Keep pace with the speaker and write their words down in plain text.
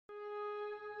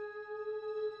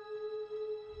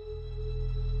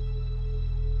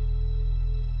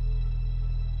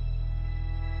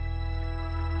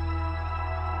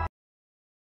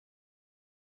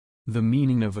The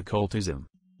meaning of occultism.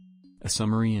 A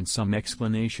summary and some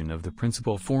explanation of the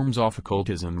principal forms of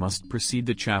occultism must precede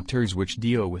the chapters which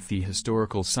deal with the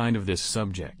historical side of this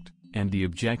subject, and the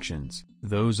objections,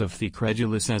 those of the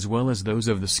credulous as well as those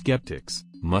of the skeptics,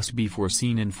 must be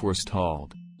foreseen and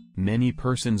forestalled. Many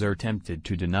persons are tempted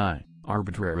to deny,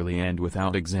 arbitrarily and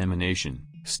without examination,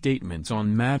 statements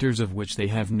on matters of which they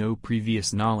have no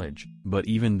previous knowledge, but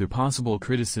even the possible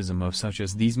criticism of such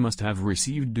as these must have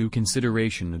received due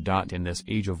consideration. In this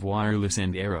age of wireless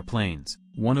and aeroplanes,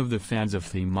 one of the fads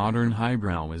of the modern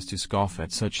highbrow is to scoff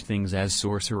at such things as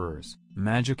sorcerers,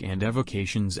 magic and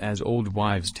evocations as old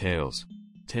wives' tales.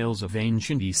 Tales of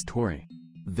ancient history.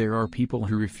 There are people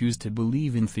who refuse to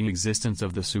believe in the existence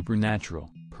of the supernatural,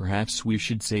 perhaps we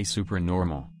should say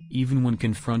supernormal, even when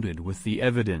confronted with the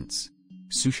evidence.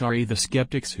 Such are the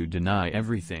skeptics who deny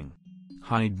everything.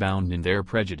 Hidebound in their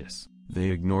prejudice, they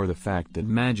ignore the fact that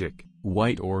magic,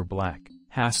 white or black,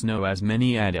 has no as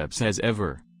many adepts as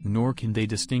ever, nor can they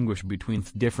distinguish between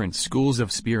different schools of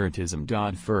spiritism.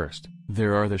 First,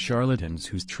 there are the charlatans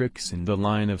whose tricks in the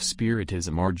line of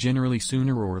spiritism are generally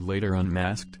sooner or later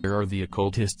unmasked. There are the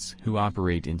occultists who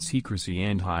operate in secrecy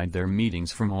and hide their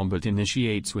meetings from all but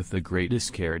initiates with the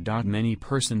greatest care. Many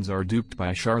persons are duped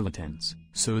by charlatans,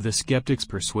 so the skeptics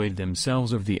persuade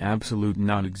themselves of the absolute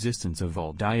non-existence of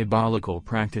all diabolical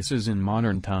practices in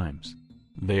modern times.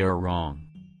 They are wrong.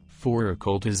 For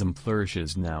occultism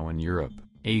flourishes now in Europe,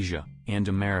 Asia, and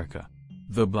America.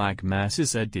 The Black Mass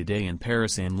is said today in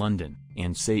Paris and London,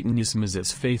 and Satanism has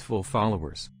its faithful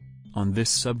followers. On this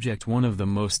subject one of the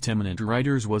most eminent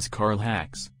writers was Karl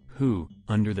Hacks, who,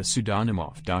 under the pseudonym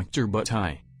of Dr.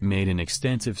 Buttye, made an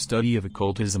extensive study of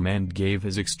occultism and gave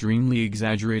his extremely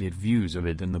exaggerated views of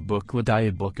it in the book Le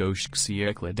Diabolique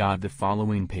siècle. The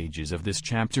following pages of this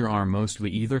chapter are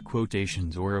mostly either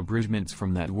quotations or abridgments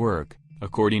from that work.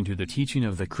 According to the teaching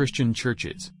of the Christian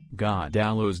churches, God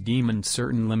allows demons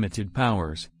certain limited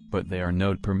powers, but they are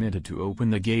not permitted to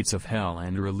open the gates of hell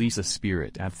and release a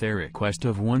spirit at their request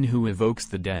of one who evokes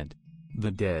the dead. The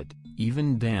dead,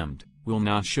 even damned, will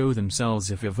not show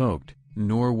themselves if evoked,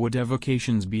 nor would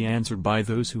evocations be answered by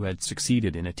those who had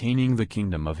succeeded in attaining the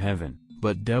kingdom of heaven,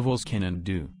 but devils can and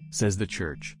do, says the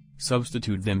Church,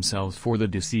 substitute themselves for the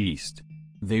deceased.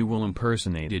 They will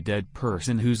impersonate a dead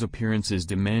person whose appearance is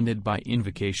demanded by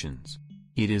invocations.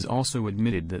 It is also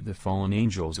admitted that the fallen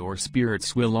angels or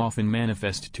spirits will often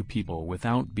manifest to people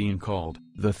without being called.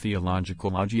 The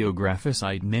theological hagiography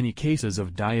cite many cases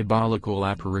of diabolical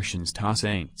apparitions to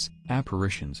saints,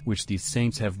 apparitions which these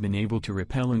saints have been able to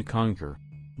repel and conquer.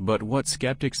 But what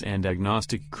skeptics and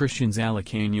agnostic Christians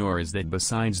ignore is that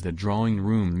besides the drawing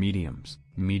room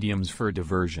mediums for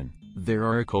diversion, there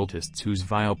are occultists whose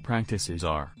vile practices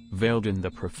are veiled in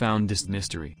the profoundest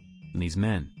mystery. These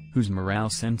men, whose moral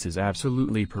sense is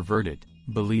absolutely perverted,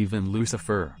 believe in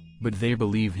Lucifer, but they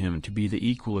believe him to be the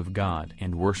equal of God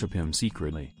and worship him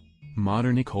secretly.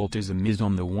 Modern occultism is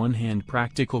on the one hand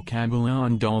practical Kabbalah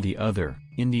and on the other,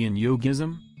 Indian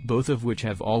yogism, both of which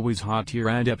have always hot-tier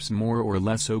adepts more or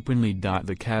less openly.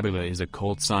 The Kabbalah is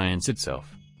occult science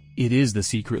itself. It is the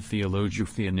secret theology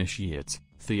of the initiates,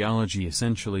 theology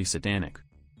essentially satanic.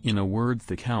 In a word,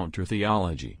 the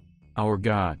counter-theology. Our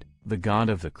God, the God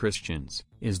of the Christians,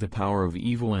 is the power of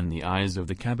evil in the eyes of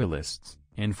the Kabbalists,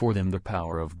 and for them the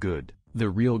power of good. The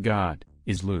real God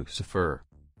is Lucifer.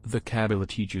 The Kabbalah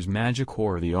teaches magic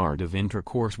or the art of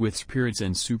intercourse with spirits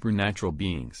and supernatural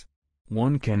beings.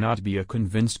 One cannot be a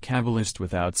convinced Kabbalist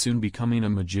without soon becoming a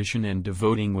magician and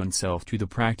devoting oneself to the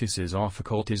practices of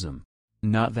occultism.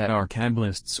 Not that our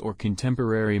Kabbalists or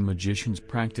contemporary magicians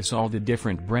practice all the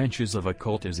different branches of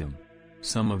occultism.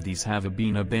 Some of these have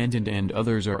been abandoned and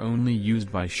others are only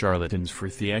used by charlatans for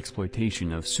the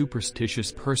exploitation of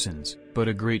superstitious persons, but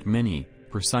a great many,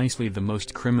 precisely the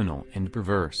most criminal and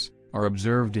perverse, are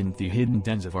observed in the hidden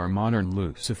dens of our modern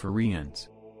Luciferians.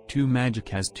 Magic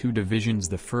has two divisions.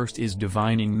 The first is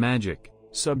divining magic,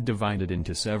 subdivided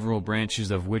into several branches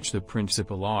of which the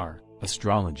principal are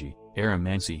astrology,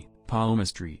 aeromancy,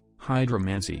 palmistry,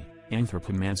 hydromancy,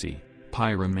 anthropomancy,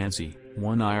 pyromancy,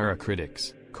 one-ira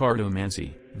critics,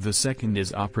 cartomancy. The second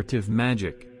is operative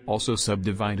magic, also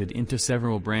subdivided into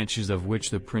several branches of which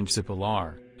the principal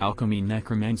are alchemy,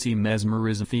 necromancy,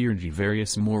 mesmerism, theurgy,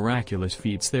 various miraculous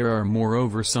feats. There are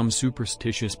moreover some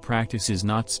superstitious practices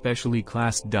not specially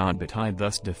classed. Buttye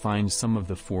thus defines some of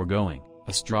the foregoing: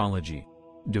 astrology,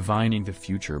 divining the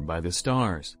future by the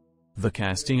stars. The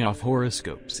casting of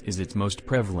horoscopes is its most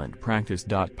prevalent practice.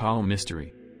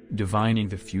 Palmistry, divining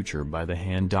the future by the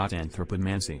hand.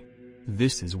 Anthropomancy.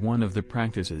 This is one of the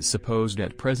practices supposed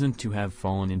at present to have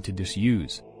fallen into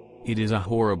disuse. It is a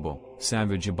horrible,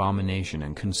 savage abomination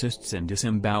and consists in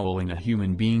disemboweling a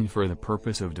human being for the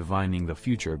purpose of divining the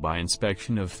future by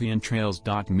inspection of the entrails.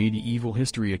 Medieval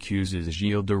history accuses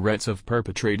Gilles de Retz of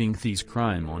perpetrating this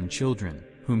crime on children,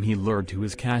 whom he lured to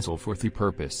his castle for the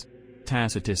purpose.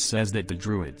 Tacitus says that the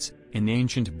Druids, in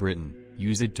ancient Britain,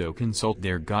 used to consult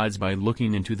their gods by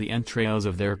looking into the entrails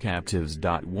of their captives.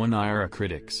 One era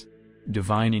critics.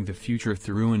 Divining the future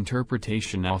through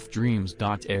interpretation of dreams.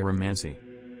 Aeromancy.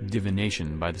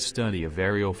 Divination by the study of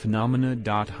aerial phenomena.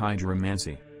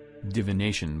 Hydromancy.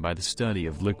 Divination by the study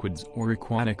of liquids or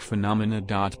aquatic phenomena.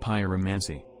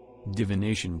 Pyromancy.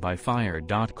 Divination by fire.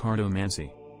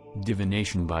 Cartomancy.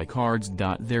 Divination by cards.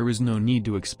 There is no need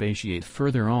to expatiate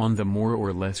further on the more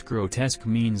or less grotesque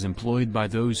means employed by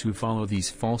those who follow these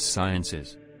false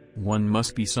sciences. One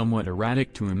must be somewhat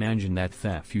erratic to imagine that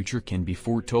the future can be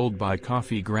foretold by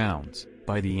coffee grounds,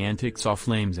 by the antics of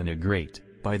flames in a grate,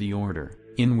 by the order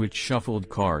in which shuffled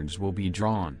cards will be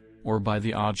drawn, or by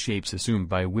the odd shapes assumed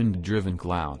by wind-driven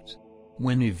clouds.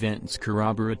 When events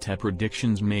corroborate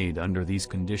predictions made under these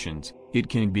conditions, it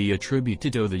can be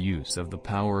attributed to the use of the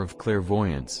power of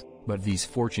clairvoyance, but these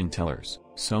fortune-tellers,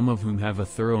 some of whom have a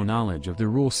thorough knowledge of the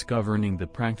rules governing the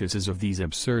practices of these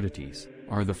absurdities,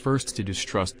 are the first to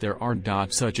distrust their art.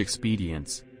 Such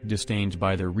expedients, disdained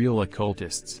by the real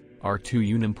occultists, are too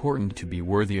unimportant to be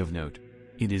worthy of note.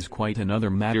 It is quite another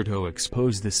matter to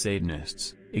expose the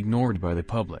Satanists, ignored by the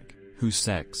public, whose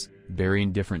sects,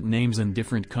 bearing different names in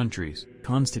different countries,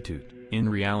 constitute, in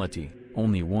reality,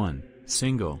 only one,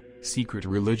 single, secret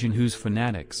religion whose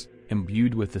fanatics,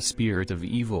 imbued with the spirit of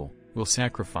evil, will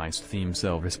sacrifice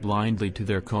themselves blindly to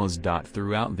their cause.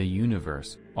 Throughout the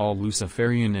universe, all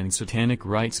Luciferian and Satanic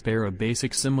rites bear a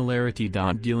basic similarity.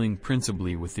 Dealing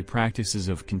principally with the practices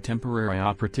of contemporary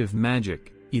operative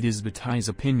magic, it is Bataille's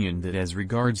opinion that as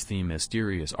regards the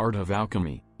mysterious art of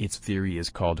alchemy, its theory is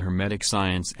called Hermetic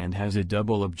science and has a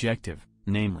double objective,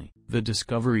 namely, the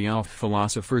discovery of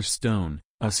Philosopher's Stone,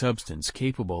 a substance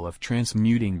capable of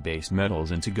transmuting base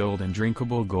metals into gold and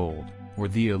drinkable gold, or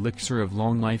the elixir of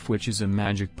long life, which is a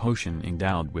magic potion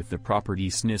endowed with the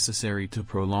properties necessary to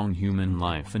prolong human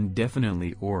life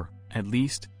indefinitely or, at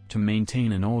least, to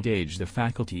maintain in old age the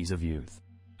faculties of youth.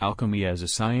 Alchemy as a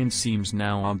science seems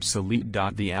now obsolete.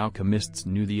 The alchemists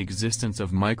knew the existence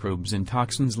of microbes and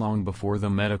toxins long before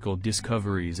the medical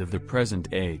discoveries of the present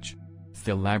age.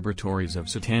 The laboratories of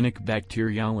Satanic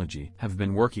bacteriology have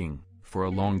been working, for a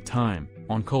long time,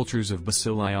 on cultures of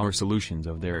bacilli or solutions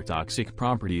of their toxic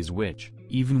properties which,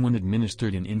 even when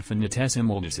administered in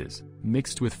infinitesimal doses,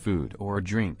 mixed with food or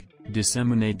drink,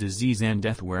 disseminate disease and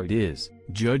death where it is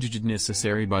judged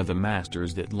necessary by the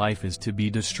masters that life is to be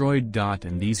destroyed.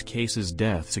 In these cases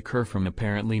deaths occur from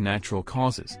apparently natural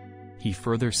causes. He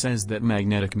further says that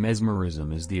magnetic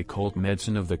mesmerism is the occult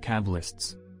medicine of the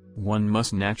Kabbalists. One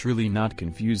must naturally not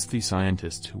confuse the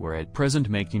scientists who are at present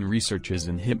making researches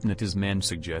in hypnotism and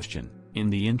suggestion, in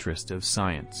the interest of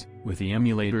science, with the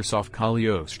emulators of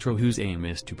Cagliostro whose aim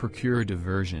is to procure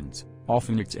diversions,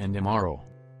 often acts and immoral.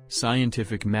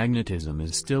 Scientific magnetism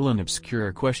is still an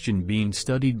obscure question being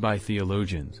studied by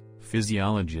theologians,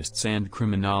 physiologists and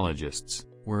criminologists,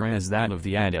 whereas that of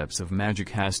the adepts of magic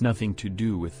has nothing to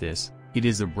do with this. It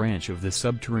is a branch of the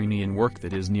subterranean work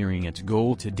that is nearing its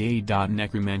goal today.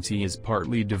 Necromancy is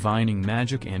partly divining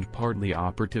magic and partly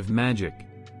operative magic.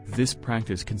 This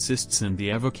practice consists in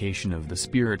the evocation of the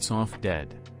spirits of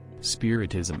dead.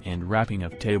 Spiritism and rapping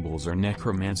of tables are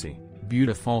necromancy.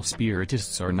 Beautiful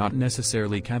spiritists are not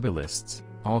necessarily Kabbalists.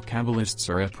 All Kabbalists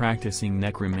are practicing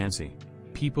necromancy.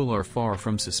 People are far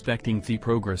from suspecting the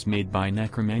progress made by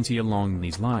necromancy along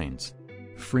these lines.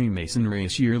 Freemasonry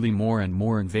is yearly more and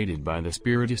more invaded by the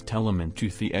spiritist element to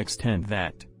the extent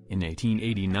that, in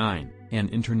 1889, an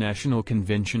international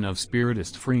convention of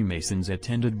spiritist Freemasons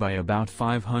attended by about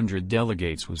 500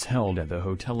 delegates was held at the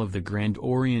Hotel of the Grand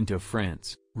Orient of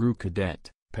France, Rue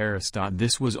Cadet, Paris.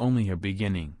 This was only a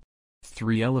beginning.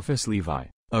 3 Eliphas Levi,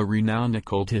 a renowned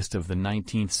occultist of the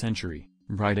 19th century,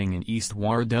 writing in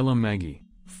Histoire de la Magie,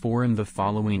 in the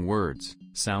following words,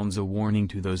 sounds a warning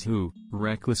to those who,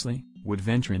 recklessly, would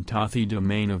venture into the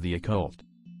domain of the occult.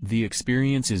 The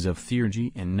experiences of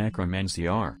theurgy and necromancy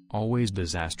are always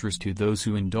disastrous to those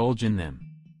who indulge in them.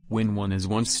 When one has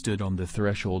once stood on the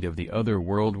threshold of the other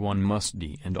world, one must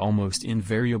be and almost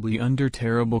invariably under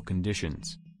terrible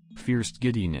conditions. First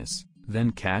giddiness,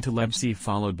 then catalepsy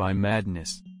followed by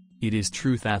madness. It is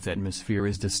true that the atmosphere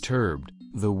is disturbed,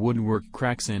 the woodwork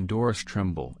cracks and doors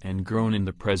tremble and groan in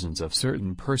the presence of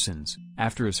certain persons,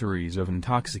 after a series of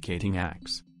intoxicating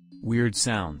acts. Weird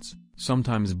sounds,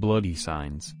 sometimes bloody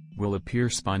signs, will appear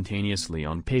spontaneously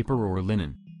on paper or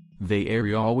linen. They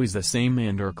are always the same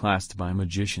and are classed by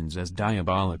magicians as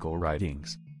diabolical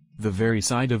writings. The very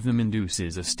sight of them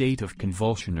induces a state of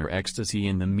convulsion or ecstasy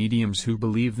in the mediums who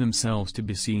believe themselves to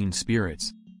be seeing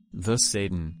spirits. Thus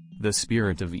Satan, the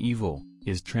spirit of evil,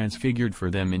 is transfigured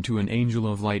for them into an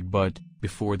angel of light, but,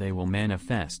 before they will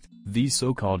manifest, these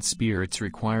so-called spirits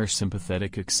require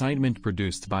sympathetic excitement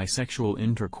produced by sexual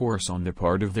intercourse on the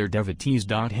part of their devotees.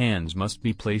 Hands must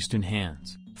be placed in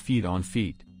hands, feet on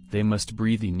feet, they must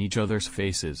breathe in each other's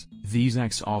faces, these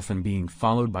acts often being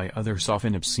followed by others of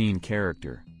an obscene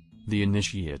character. The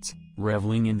initiates,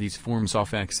 reveling in these forms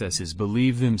of excesses,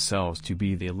 believe themselves to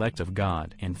be the elect of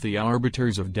God and the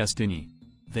arbiters of destiny.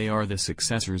 They are the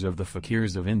successors of the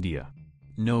fakirs of India.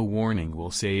 No warning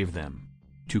will save them.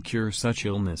 To cure such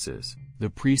illnesses, the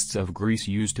priests of Greece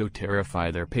used to terrify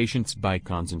their patients by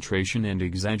concentration and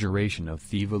exaggeration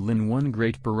of evil in one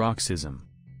great paroxysm.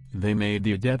 They made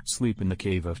the adept sleep in the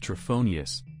cave of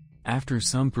Trophonius. After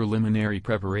some preliminary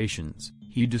preparations,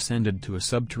 he descended to a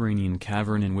subterranean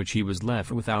cavern in which he was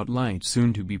left without light,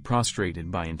 soon to be prostrated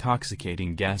by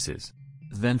intoxicating gases.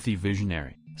 Then the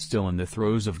visionary, still in the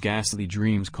throes of ghastly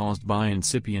dreams caused by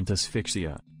incipient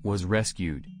asphyxia, was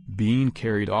rescued, being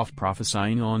carried off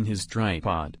prophesying on his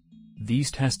tripod.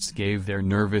 These tests gave their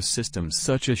nervous systems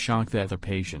such a shock that the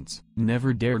patients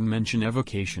never dared mention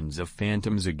evocations of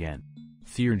phantoms again.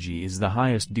 Theurgy is the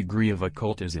highest degree of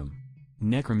occultism.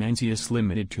 Necromancy is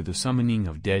limited to the summoning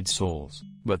of dead souls,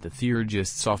 but the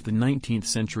theurgists of the 19th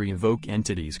century evoke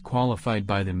entities qualified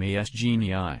by the Maes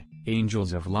Genii,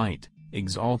 angels of light,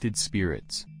 exalted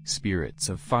spirits, spirits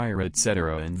of fire,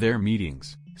 etc. In their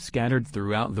meetings, scattered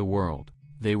throughout the world,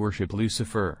 they worship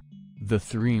Lucifer. The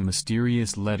three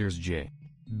mysterious letters J,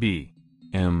 B,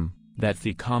 M, that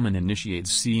the common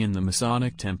initiates see in the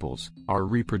Masonic temples, are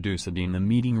reproduced in the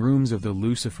meeting rooms of the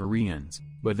Luciferians,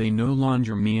 but they no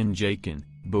longer mean Jachin,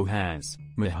 Boaz,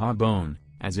 Mahabone,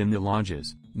 as in the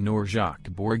lodges, nor Jacques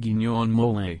Bourguignon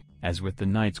Mole, as with the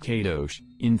Knights Kadosh.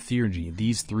 In theurgy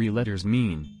these three letters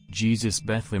mean, Jesus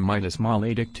Bethlehemitis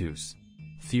Maledictus.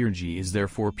 Theurgy is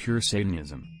therefore pure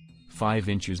Satanism. 5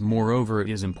 inches. Moreover, it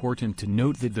is important to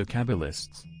note that the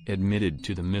Kabbalists, admitted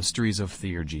to the mysteries of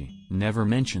theurgy, never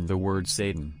mention the word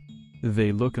Satan.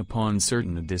 They look upon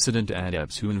certain dissident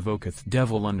adepts who invoketh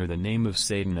devil under the name of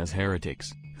Satan as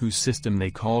heretics, whose system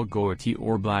they call Goati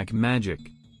or black magic.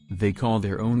 They call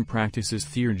their own practices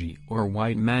theurgy or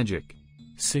white magic.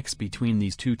 6. Between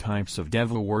these two types of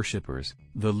devil worshippers,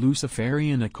 the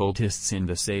Luciferian occultists and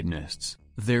the Satanists,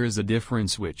 there is a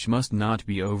difference which must not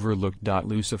be overlooked.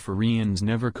 Luciferians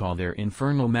never call their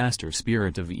infernal master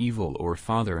spirit of evil or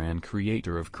father and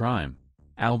creator of crime.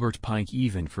 Albert Pike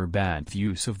even forbade the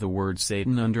use of the word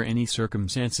Satan under any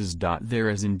circumstances. There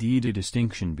is indeed a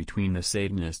distinction between the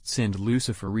Satanists and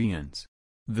Luciferians.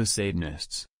 The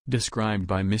Satanists, described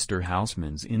by Mr.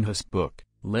 Hausman's in his book,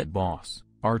 Let Boss,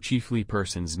 are chiefly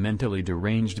persons mentally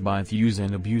deranged by the use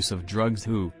and abuse of drugs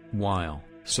who, while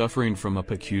suffering from a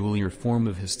peculiar form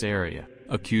of hysteria,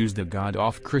 accuse the God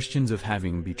of Christians of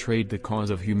having betrayed the cause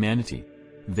of humanity.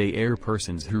 They are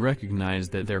persons who recognize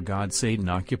that their god Satan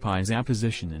occupies a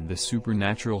position in the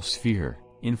supernatural sphere,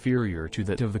 inferior to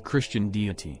that of the Christian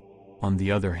deity. On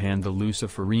the other hand, the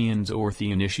Luciferians or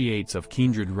the initiates of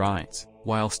kindred rites,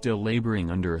 while still laboring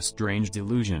under a strange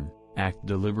delusion, act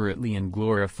deliberately and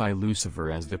glorify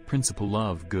Lucifer as the principle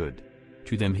of good.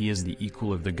 To them he is the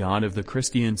equal of the God of the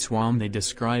Christian Swam they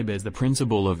describe as the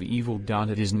principle of evil.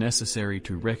 It is necessary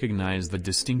to recognize the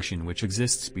distinction which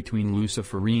exists between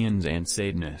Luciferians and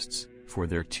Satanists, for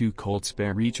their two cults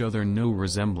bear each other no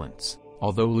resemblance,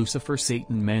 although Lucifer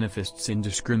Satan manifests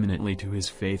indiscriminately to his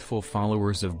faithful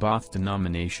followers of both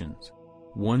denominations.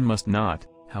 One must not,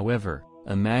 however,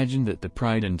 imagine that the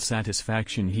pride and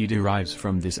satisfaction he derives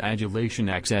from this adulation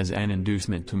acts as an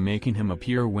inducement to making him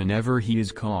appear whenever he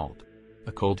is called.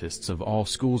 Occultists of all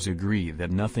schools agree that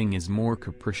nothing is more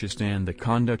capricious than the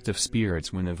conduct of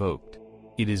spirits when evoked.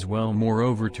 It is well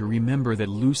moreover to remember that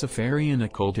Luciferian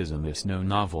occultism is no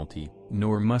novelty,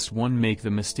 nor must one make the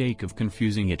mistake of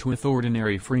confusing it with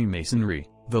ordinary Freemasonry,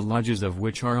 the lodges of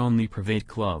which are only private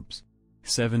clubs.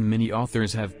 7. Many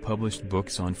authors have published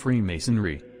books on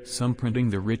Freemasonry, some printing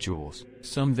the rituals,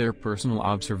 some their personal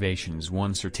observations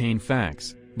on certain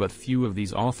facts, but few of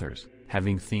these authors,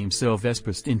 having themselves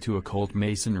espoused into occult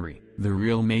masonry, the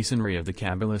real masonry of the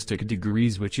Kabbalistic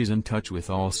degrees which is in touch with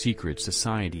all secret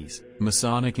societies,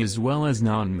 Masonic as well as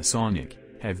non-Masonic,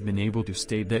 have been able to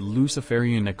state that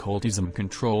Luciferian occultism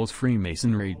controls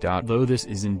Freemasonry. Though this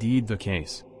is indeed the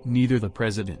case, neither the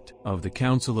President of the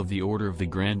Council of the Order of the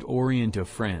Grand Orient of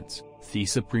France, the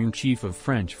Supreme Chief of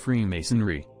French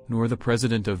Freemasonry, nor the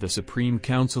President of the Supreme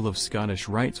Council of Scottish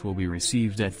Rites will be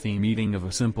received at the meeting of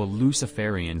a simple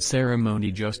Luciferian ceremony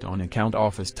just on account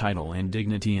of his title and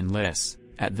dignity unless,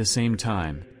 at the same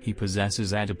time, he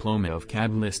possesses a diploma of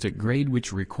Kabbalistic grade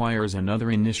which requires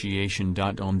another initiation.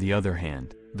 On the other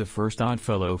hand, the first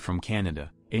Oddfellow from Canada,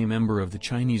 a member of the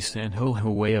Chinese Sanho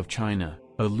Way of China,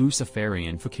 a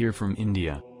Luciferian fakir from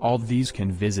India, all these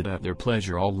can visit at their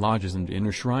pleasure all lodges and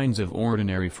inner shrines of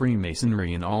ordinary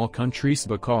Freemasonry in all countries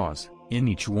because, in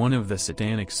each one of the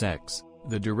satanic sects,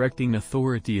 the directing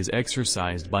authority is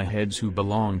exercised by heads who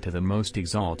belong to the most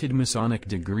exalted Masonic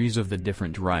degrees of the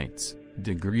different rites,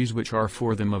 degrees which are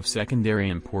for them of secondary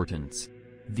importance.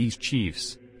 These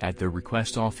chiefs, at the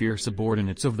request of their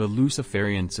subordinates of the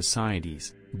Luciferian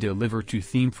societies, deliver to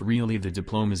them freely the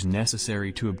diplomas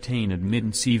necessary to obtain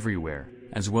admittance everywhere,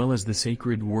 as well as the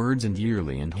sacred words and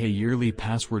yearly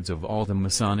passwords of all the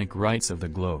Masonic rites of the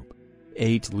globe.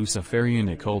 8. Luciferian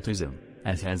occultism,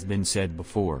 as has been said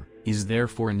before, is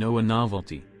therefore no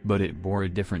novelty, but it bore a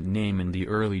different name in the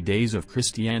early days of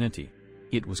Christianity.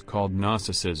 It was called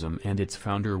Gnosticism and its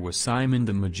founder was Simon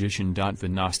the Magician. The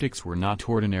Gnostics were not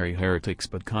ordinary heretics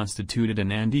but constituted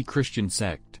an anti-Christian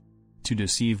sect. To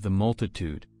deceive the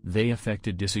multitude, they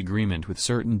affected disagreement with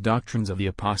certain doctrines of the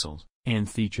apostles, and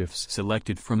the chiefs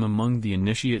selected from among the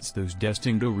initiates those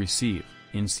destined to receive,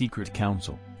 in secret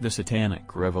council, the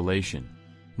satanic revelation.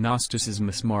 Gnosticism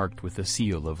is marked with the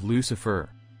seal of Lucifer.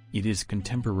 It is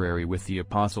contemporary with the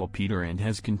Apostle Peter and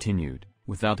has continued,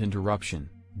 without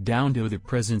interruption, down to the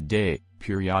present day,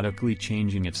 periodically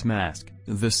changing its mask.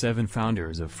 The 7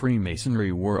 founders of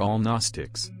Freemasonry were all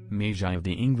Gnostics, Magi of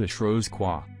the English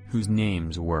Rose-Croix, whose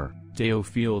names were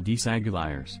Theophile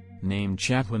Desaguliers, named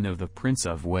chaplain of the Prince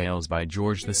of Wales by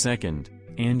George II,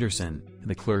 Anderson,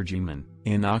 the clergyman,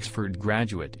 an Oxford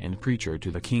graduate and preacher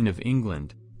to the King of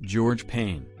England, George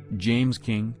Payne, James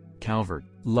King, Calvert,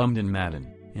 London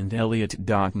Madden, and Eliot.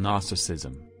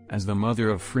 Gnosticism, as the mother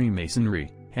of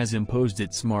Freemasonry, has imposed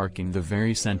its mark in the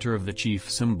very center of the chief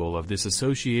symbol of this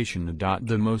association.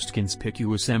 The most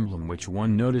conspicuous emblem which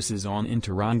one notices on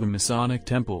entering a Masonic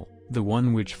temple, the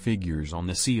one which figures on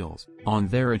the seals, on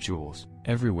their rituals,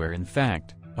 everywhere in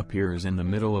fact, appears in the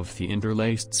middle of the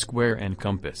interlaced square and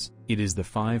compass. It is the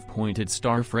 5-pointed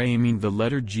star framing the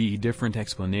letter G. Different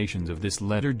explanations of this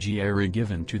letter G are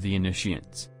given to the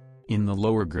initiates. In the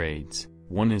lower grades,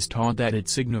 one is taught that it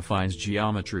signifies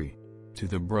geometry. To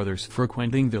the brothers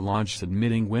frequenting the lodge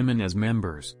admitting women as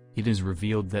members, it is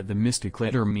revealed that the mystic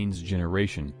letter means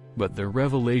generation, but the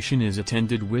revelation is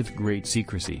attended with great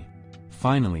secrecy.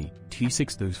 Finally,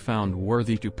 T6 those found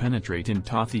worthy to penetrate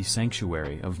into the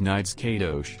sanctuary of Knights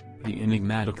Kadosh, the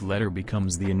enigmatic letter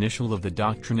becomes the initial of the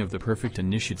doctrine of the perfect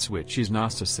initiates which is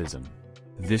Gnosticism.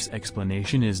 This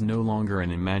explanation is no longer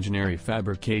an imaginary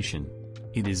fabrication.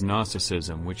 It is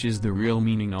Gnosticism which is the real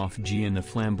meaning of G in the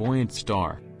flamboyant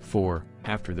star, for,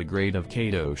 after the grade of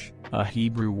Kadosh, a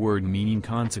Hebrew word meaning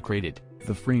consecrated,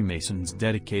 the Freemasons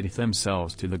dedicated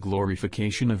themselves to the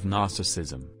glorification of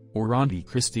Gnosticism, or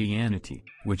anti-Christianity,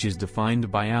 which is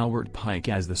defined by Albert Pike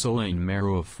as the soul and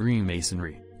marrow of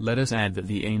Freemasonry. Let us add that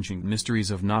the ancient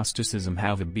mysteries of Gnosticism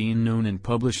have been known and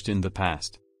published in the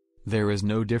past. There is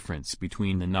no difference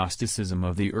between the Gnosticism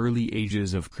of the early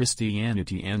ages of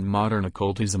Christianity and modern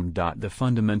occultism. The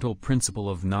fundamental principle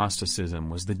of Gnosticism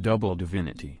was the double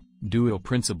divinity, dual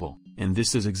principle, and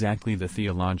this is exactly the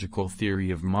theological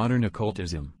theory of modern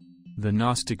occultism. The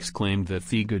Gnostics claimed that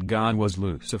the good God was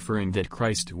Lucifer and that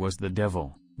Christ was the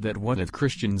devil, that what the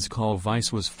Christians call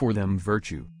vice was for them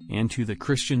virtue, and to the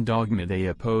Christian dogma they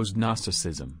opposed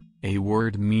Gnosticism, a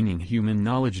word meaning human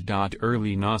knowledge.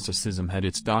 Early Gnosticism had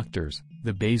its doctors,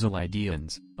 the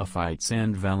Basilidians, Ophites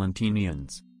and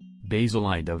Valentinians.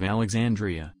 Basilide of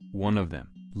Alexandria, one of them,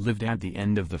 lived at the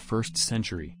end of the 1st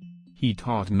century. He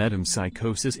taught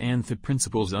metempsychosis and the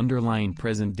principles underlying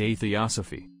present-day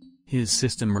theosophy. His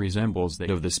system resembles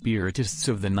that of the Spiritists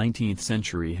of the 19th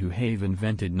century who have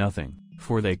invented nothing,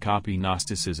 for they copy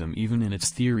Gnosticism even in its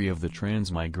theory of the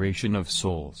transmigration of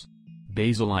souls.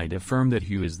 Basilide affirmed that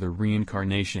he is the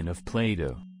reincarnation of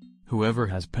Plato. Whoever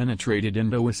has penetrated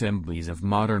into assemblies of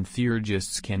modern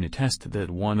theurgists can attest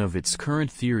that one of its current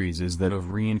theories is that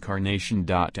of reincarnation.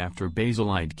 After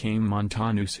Basilide came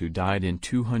Montanus, who died in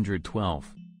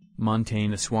 212.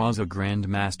 Montanus was a grand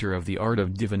master of the art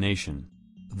of divination.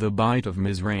 The Bite of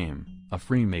Mizraim, a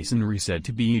Freemasonry said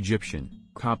to be Egyptian,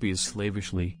 copies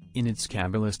slavishly, in its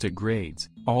Kabbalistic grades,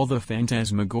 all the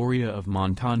phantasmagoria of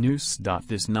Montanus.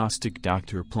 This Gnostic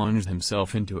doctor plunged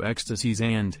himself into ecstasies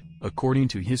and, according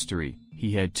to history,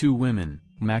 he had 2 women,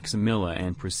 Maximilla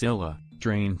and Priscilla,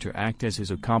 trained to act as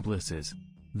his accomplices.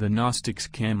 The Gnostics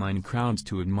came in crowds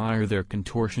to admire their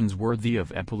contortions worthy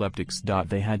of epileptics.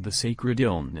 They had the sacred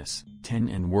illness, 10,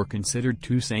 and were considered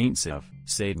two saints of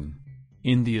Satan.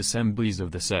 In the assemblies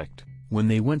of the sect, when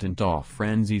they went into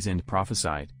frenzies and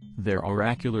prophesied, their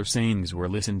oracular sayings were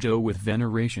listened to with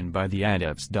veneration by the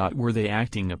adepts. Were they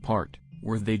acting a part?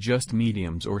 Were they just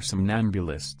mediums or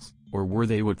somnambulists, or were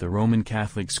they what the Roman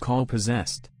Catholics call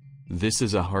possessed? This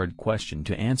is a hard question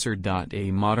to answer.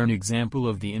 A modern example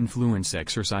of the influence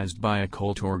exercised by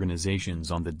occult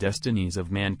organizations on the destinies of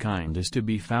mankind is to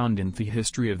be found in the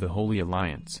History of the Holy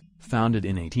Alliance, founded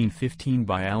in 1815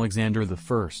 by Alexander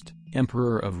I,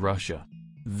 Emperor of Russia.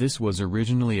 This was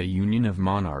originally a union of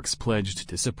monarchs pledged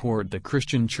to support the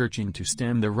Christian Church and to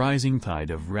stem the rising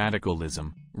tide of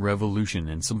radicalism, revolution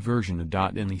and subversion.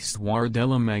 In l'Histoire de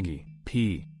la Magie,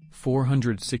 p.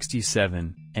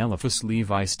 467, Eliphas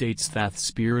Levi states that the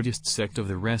Spiritist sect of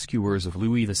the rescuers of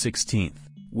Louis XVI,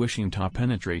 wishing to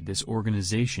penetrate this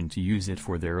organization to use it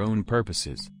for their own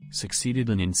purposes, succeeded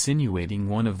in insinuating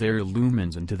one of their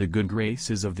lumens into the good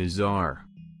graces of the Tsar.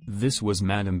 This was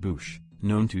Madame Bouche,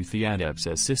 known to the adepts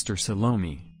as Sister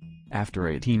Salome. After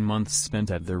 18 months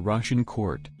spent at the Russian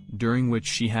court, during which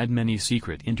she had many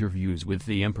secret interviews with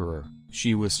the emperor,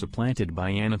 she was supplanted by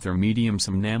another medium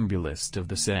somnambulist of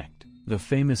the sect, the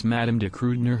famous Madame de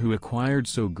Krüdener, who acquired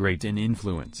so great an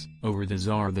influence over the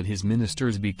Tsar that his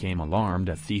ministers became alarmed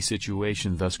at the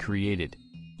situation thus created.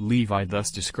 Levi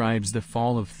thus describes the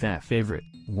fall of the favorite.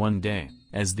 One day,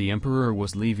 as the emperor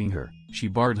was leaving her, she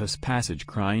barred his passage,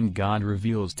 crying, "God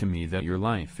reveals to me that your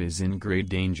life is in great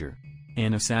danger.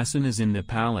 An assassin is in the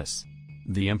palace."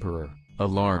 The emperor,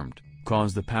 alarmed,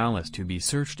 caused the palace to be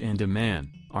searched, and a man,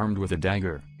 armed with a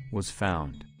dagger, was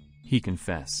found. He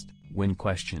confessed, when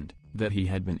questioned, that he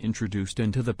had been introduced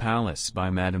into the palace by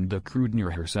Madame de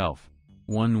Krüdener herself.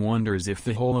 One wonders if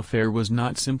the whole affair was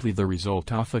not simply the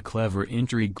result of a clever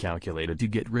intrigue calculated to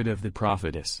get rid of the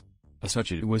prophetess. As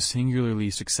such, it was singularly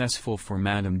successful, for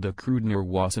Madame de Krüdener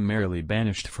was summarily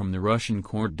banished from the Russian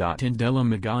court. In De la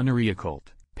Magonerie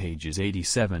Occult, pages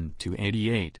 87 to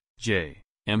 88, J.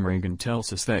 M. Reagan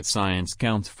tells us that science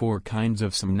counts 4 kinds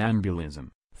of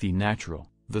somnambulism: the natural,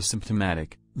 the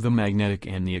symptomatic, the magnetic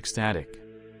and the ecstatic.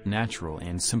 Natural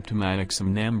and symptomatic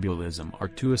somnambulism are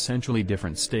 2 essentially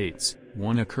different states,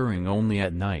 one occurring only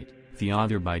at night, the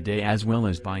other by day as well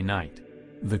as by night.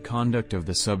 The conduct of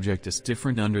the subject is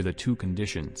different under the 2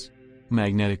 conditions.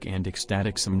 Magnetic and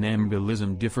ecstatic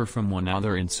somnambulism differ from one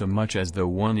another insomuch as the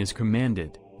one is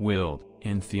commanded, willed,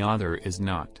 and the other is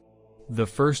not. The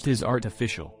first is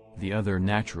artificial, the other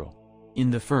natural. In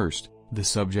the first, the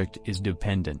subject is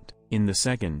dependent; in the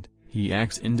second, he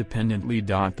acts independently.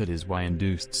 That is why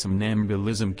induced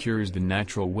somnambulism cures the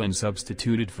natural when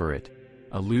substituted for it.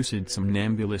 A lucid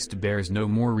somnambulist bears no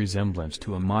more resemblance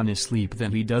to a man asleep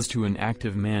than he does to an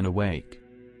active man awake.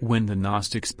 When the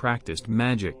Gnostics practiced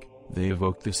magic, they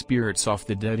evoked the spirits of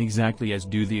the dead exactly as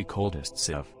do the occultists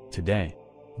of today.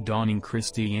 Dawning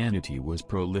Christianity was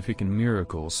prolific in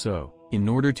miracles, so, in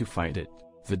order to fight it,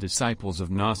 the disciples of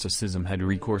Gnosticism had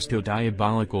recourse to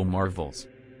diabolical marvels.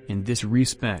 In this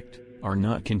respect, are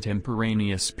not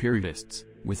contemporaneous Spiritists,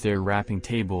 with their rapping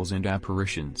tables and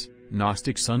apparitions,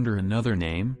 Gnostics under another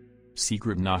name?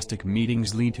 Secret Gnostic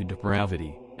meetings lead to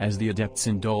depravity, as the adepts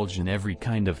indulge in every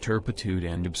kind of turpitude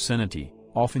and obscenity,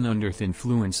 often under the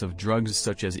influence of drugs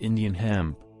such as Indian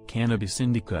hemp, cannabis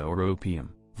indica or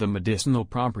opium, the medicinal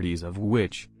properties of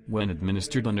which, when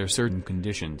administered under certain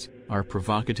conditions, are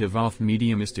provocative of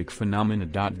mediumistic phenomena.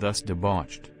 Thus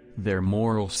debauched, their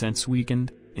moral sense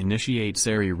weakened, initiate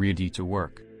Sari ready to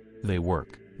work.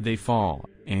 They fall,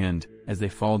 and, as they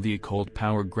fall, the occult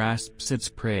power grasps its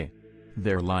prey.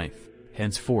 Their life,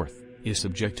 henceforth, is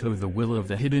subject to the will of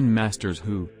the hidden masters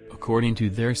who, according to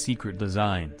their secret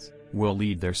designs, will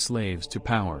lead their slaves to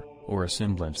power, or a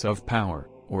semblance of power,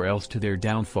 or else to their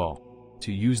downfall.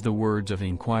 To use the words of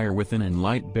Inquire Within and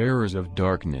Light Bearers of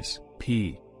Darkness,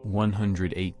 p.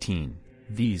 118,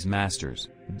 these masters,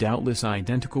 doubtless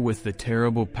identical with the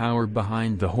terrible power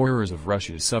behind the horrors of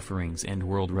Russia's sufferings and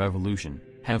world revolution,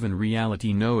 have in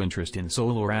reality no interest in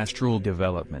soul or astral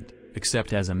development,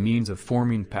 except as a means of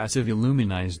forming passive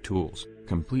illuminized tools,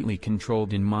 completely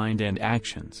controlled in mind and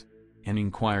actions. And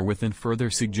Inquire Within further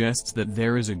suggests that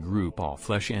there is a group of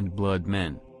flesh and blood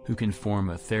men, who can form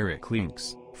etheric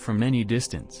links, from any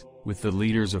distance, with the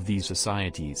leaders of these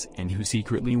societies, and who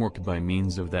secretly work by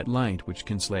means of that light which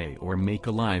can slay or make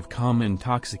alive,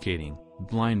 intoxicating,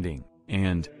 blinding,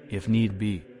 and, if need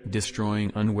be,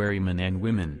 destroying unwary men and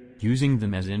women, using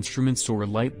them as instruments or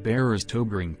light-bearers to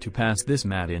bring to pass this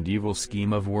mad and evil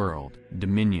scheme of world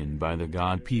dominion by the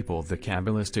God people, the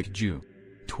Kabbalistic Jew.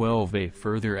 12. A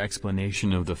further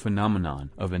explanation of the phenomenon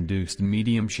of induced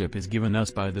mediumship is given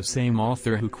us by the same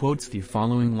author, who quotes the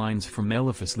following lines from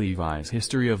Eliphas Levi's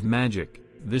History of Magic: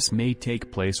 "This may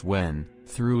take place when,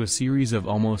 through a series of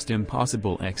almost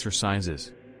impossible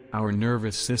exercises, our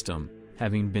nervous system,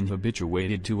 having been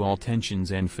habituated to all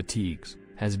tensions and fatigues,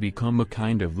 has become a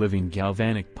kind of living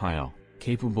galvanic pile,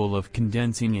 capable of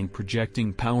condensing and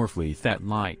projecting powerfully that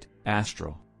light,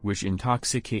 astral, which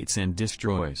intoxicates and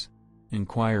destroys."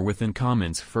 Inquire within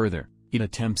comments further. It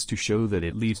attempts to show that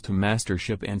it leads to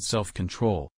mastership and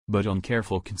self-control, but on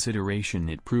careful consideration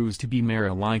it proves to be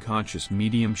merely conscious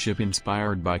mediumship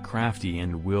inspired by crafty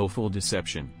and willful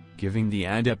deception, giving the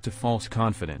adept a false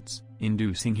confidence,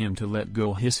 inducing him to let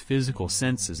go his physical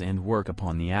senses and work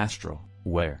upon the astral,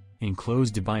 where,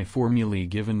 enclosed by formulae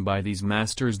given by these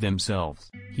masters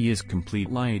themselves, he is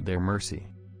completely at their mercy.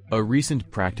 A recent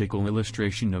practical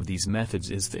illustration of these methods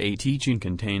is the teaching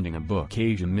contained in a book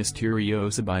Asia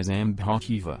Mysteriosa by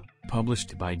Zambhakiva,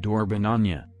 published by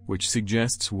Dorbananya, which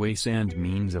suggests ways and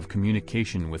means of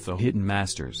communication with the hidden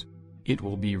masters. It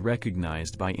will be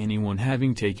recognized by anyone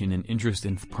having taken an interest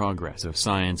in the progress of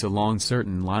science along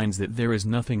certain lines that there is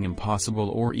nothing impossible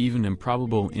or even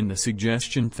improbable in the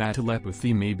suggestion that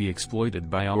telepathy may be exploited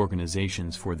by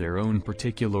organizations for their own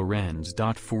particular ends.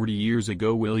 40 years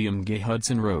ago William Gay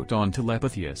Hudson wrote on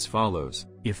telepathy as follows: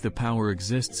 "If the power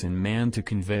exists in man to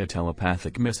convey a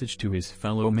telepathic message to his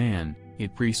fellow man,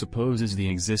 it presupposes the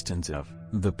existence of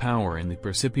the power in the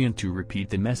percipient to repeat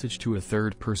the message to a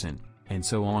third person, and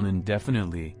so on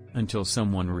indefinitely, until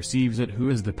someone receives it who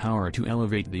has the power to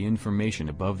elevate the information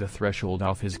above the threshold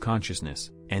of his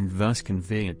consciousness, and thus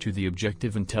convey it to the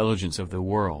objective intelligence of the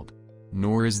world.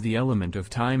 Nor is the element of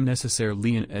time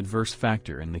necessarily an adverse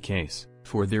factor in the case,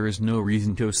 for there is no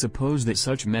reason to suppose that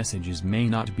such messages may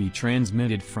not be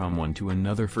transmitted from one to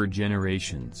another for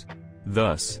generations.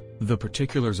 Thus, the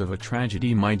particulars of a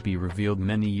tragedy might be revealed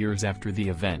many years after the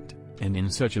event, and in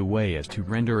such a way as to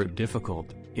render it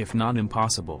difficult, if not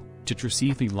impossible, to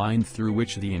trace the line through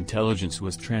which the intelligence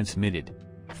was transmitted.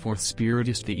 For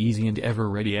Spiritist, the easy and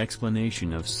ever-ready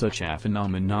explanation of such a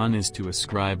phenomenon is to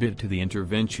ascribe it to the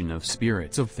intervention of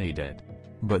spirits of the dead.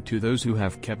 But to those who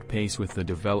have kept pace with the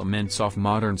developments of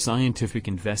modern scientific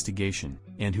investigation,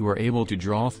 and who are able to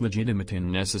draw legitimate and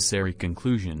necessary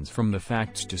conclusions from the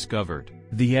facts discovered,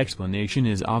 the explanation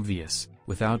is obvious,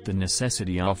 without the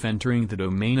necessity of entering the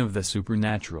domain of the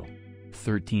supernatural.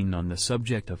 13. On the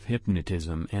subject of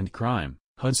hypnotism and crime,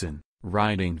 Hudson,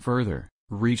 writing further,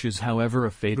 reaches however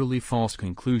a fatally false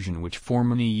conclusion which for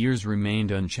many years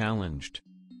remained unchallenged.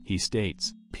 He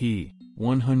states, p.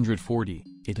 140,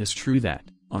 "It is true that,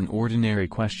 on ordinary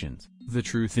questions, the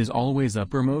truth is always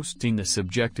uppermost in the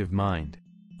subjective mind.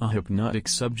 A hypnotic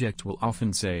subject will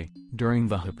often say, during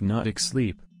the hypnotic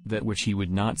sleep, that which he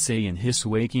would not say in his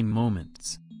waking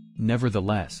moments.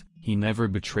 Nevertheless, he never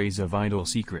betrays a vital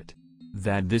secret.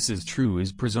 That this is true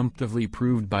is presumptively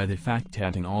proved by the fact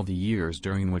that in all the years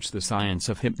during which the science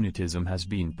of hypnotism has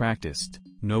been practiced,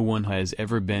 no one has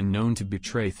ever been known to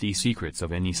betray the secrets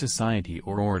of any society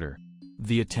or order.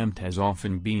 The attempt has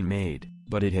often been made,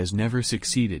 but it has never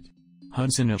succeeded."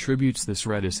 Hudson attributes this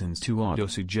reticence to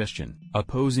autosuggestion,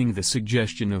 opposing the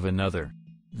suggestion of another.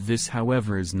 This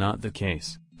however is not the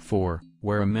case, for,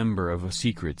 where a member of a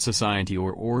secret society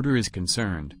or order is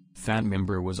concerned, that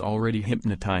member was already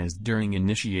hypnotized during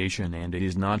initiation, and it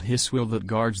is not his will that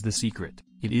guards the secret,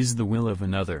 it is the will of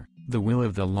another, the will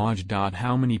of the lodge.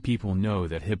 How many people know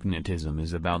that hypnotism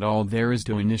is about all there is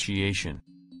to initiation?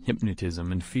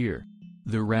 Hypnotism and fear.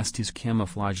 The rest is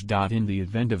camouflage. In the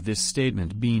event of this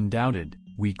statement being doubted,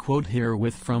 we quote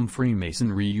herewith from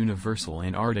Freemasonry Universal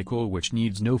an article which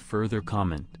needs no further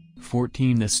comment.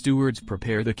 14. The stewards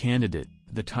prepare the candidate,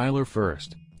 the Tyler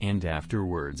first, and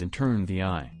afterwards in turn the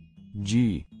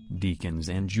I.G. deacons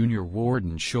and junior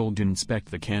wardens should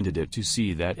inspect the candidate to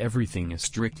see that everything is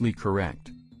strictly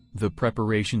correct. The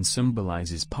preparation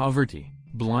symbolizes poverty,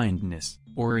 blindness,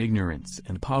 or ignorance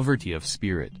and poverty of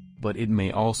spirit, but it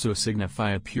may also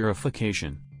signify a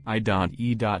purification,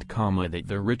 that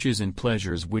the riches and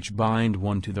pleasures which bind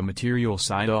one to the material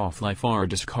side of life are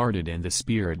discarded and the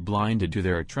spirit blinded to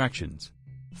their attractions.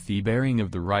 The bearing of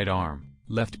the right arm,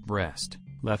 left breast,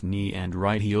 left knee and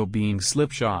right heel being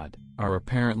slipshod, are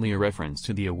apparently a reference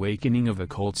to the awakening of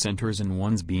occult centers in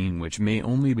one's being, which may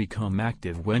only become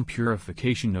active when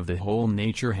purification of the whole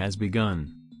nature has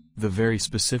begun. The very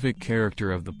specific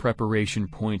character of the preparation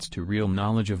points to real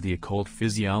knowledge of the occult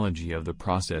physiology of the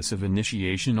process of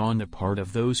initiation on the part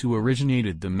of those who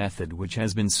originated the method which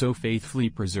has been so faithfully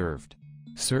preserved.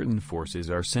 Certain forces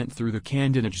are sent through the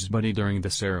candidate's body during the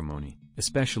ceremony,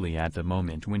 especially at the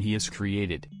moment when he is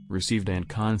created, received and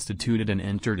constituted an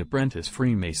entered apprentice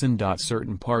Freemason.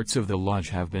 Certain parts of the lodge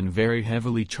have been very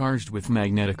heavily charged with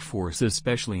magnetic force,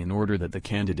 especially in order that the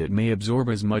candidate may absorb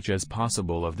as much as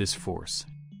possible of this force.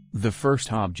 The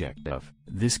first object of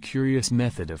this curious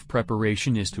method of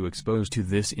preparation is to expose to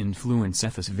this influence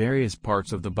various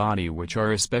parts of the body which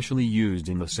are especially used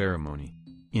in the ceremony.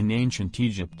 In ancient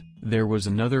Egypt, there was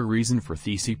another reason for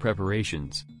Theocracy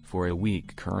preparations, for a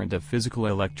weak current of physical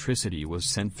electricity was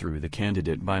sent through the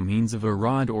candidate by means of a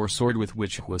rod or sword with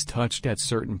which was touched at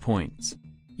certain points.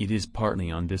 It is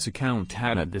partly on this account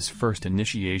that at this first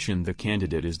initiation the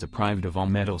candidate is deprived of all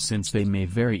metals, since they may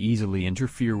very easily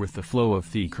interfere with the flow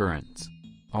of the currents.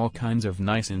 All kinds of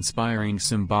nice inspiring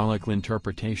symbolical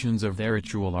interpretations of the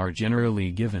ritual are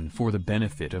generally given for the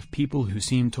benefit of people who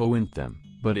seem to want them,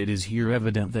 but it is here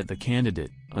evident that the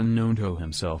candidate, unknown to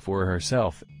himself or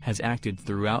herself, has acted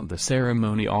throughout the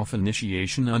ceremony of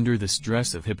initiation under the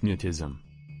stress of hypnotism.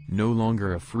 No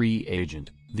longer a free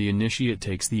agent, the initiate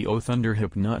takes the oath under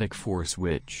hypnotic force,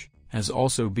 which has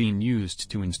also been used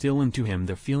to instill into him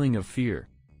the feeling of fear.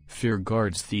 Fear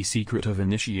guards the secret of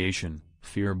initiation,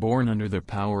 fear born under the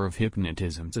power of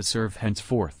hypnotism to serve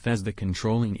henceforth as the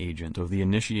controlling agent of the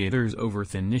initiators over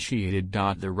the initiated.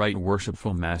 The right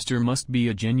worshipful master must be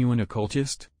a genuine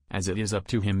occultist, as it is up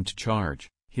to him to charge,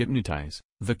 hypnotize,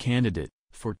 the candidate,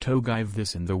 for to give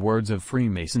this in the words of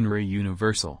Freemasonry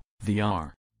Universal, the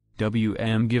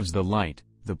R.W.M. gives the light,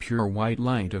 the pure white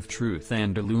light of truth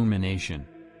and illumination.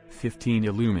 15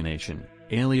 Illumination,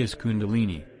 alias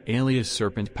Kundalini, alias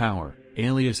Serpent Power,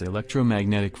 alias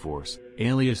Electromagnetic Force,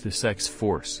 alias the Sex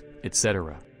Force,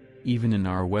 etc. Even in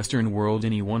our Western world,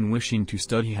 anyone wishing to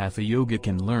study Hatha Yoga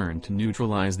can learn to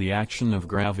neutralize the action of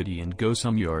gravity and go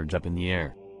some yards up in the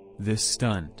air. This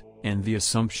stunt, and the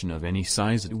assumption of any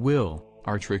size at will,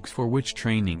 are tricks for which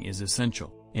training is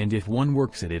essential, and if one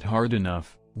works at it hard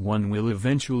enough, one will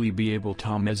eventually be able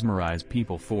to mesmerize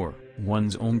people for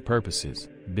one's own purposes,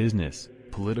 business,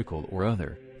 political or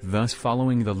other, thus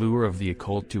following the lure of the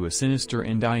occult to a sinister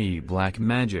end, i.e. black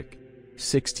magic.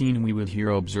 16 We will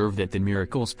here observe that the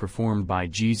miracles performed by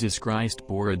Jesus Christ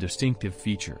bore a distinctive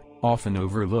feature, often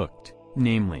overlooked,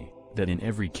 namely, that in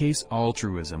every case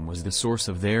altruism was the source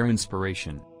of their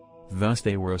inspiration. Thus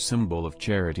they were a symbol of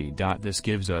charity. This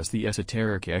gives us the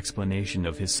esoteric explanation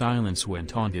of his silence when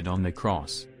taunted on the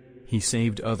cross. He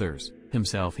saved others,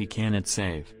 himself he cannot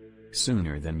save.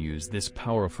 Sooner than use this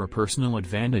power for personal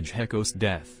advantage he caused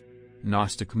death.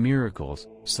 Gnostic miracles,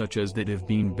 such as that of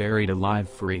being buried alive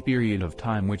for a period of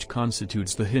time which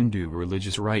constitutes the Hindu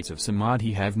religious rites of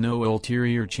samadhi, have no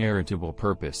ulterior charitable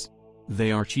purpose.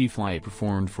 They are chiefly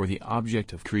performed for the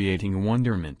object of creating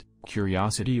wonderment,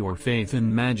 curiosity or faith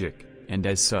in magic, and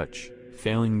as such,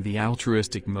 failing the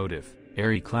altruistic motive,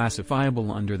 are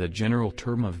classifiable under the general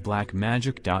term of black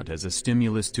magic. As a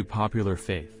stimulus to popular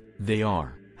faith, they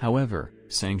are, however,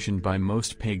 sanctioned by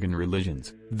most pagan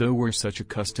religions, though where such a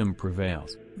custom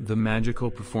prevails, the magical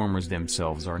performers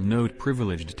themselves are not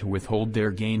privileged to withhold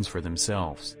their gains for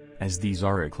themselves, as these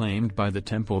are acclaimed by the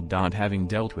temple. Having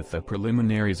dealt with the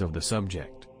preliminaries of the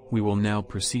subject, we will now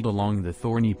proceed along the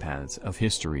thorny paths of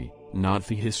history, not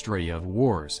the history of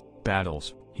wars,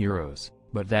 battles, heroes,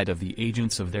 but that of the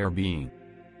agents of their being.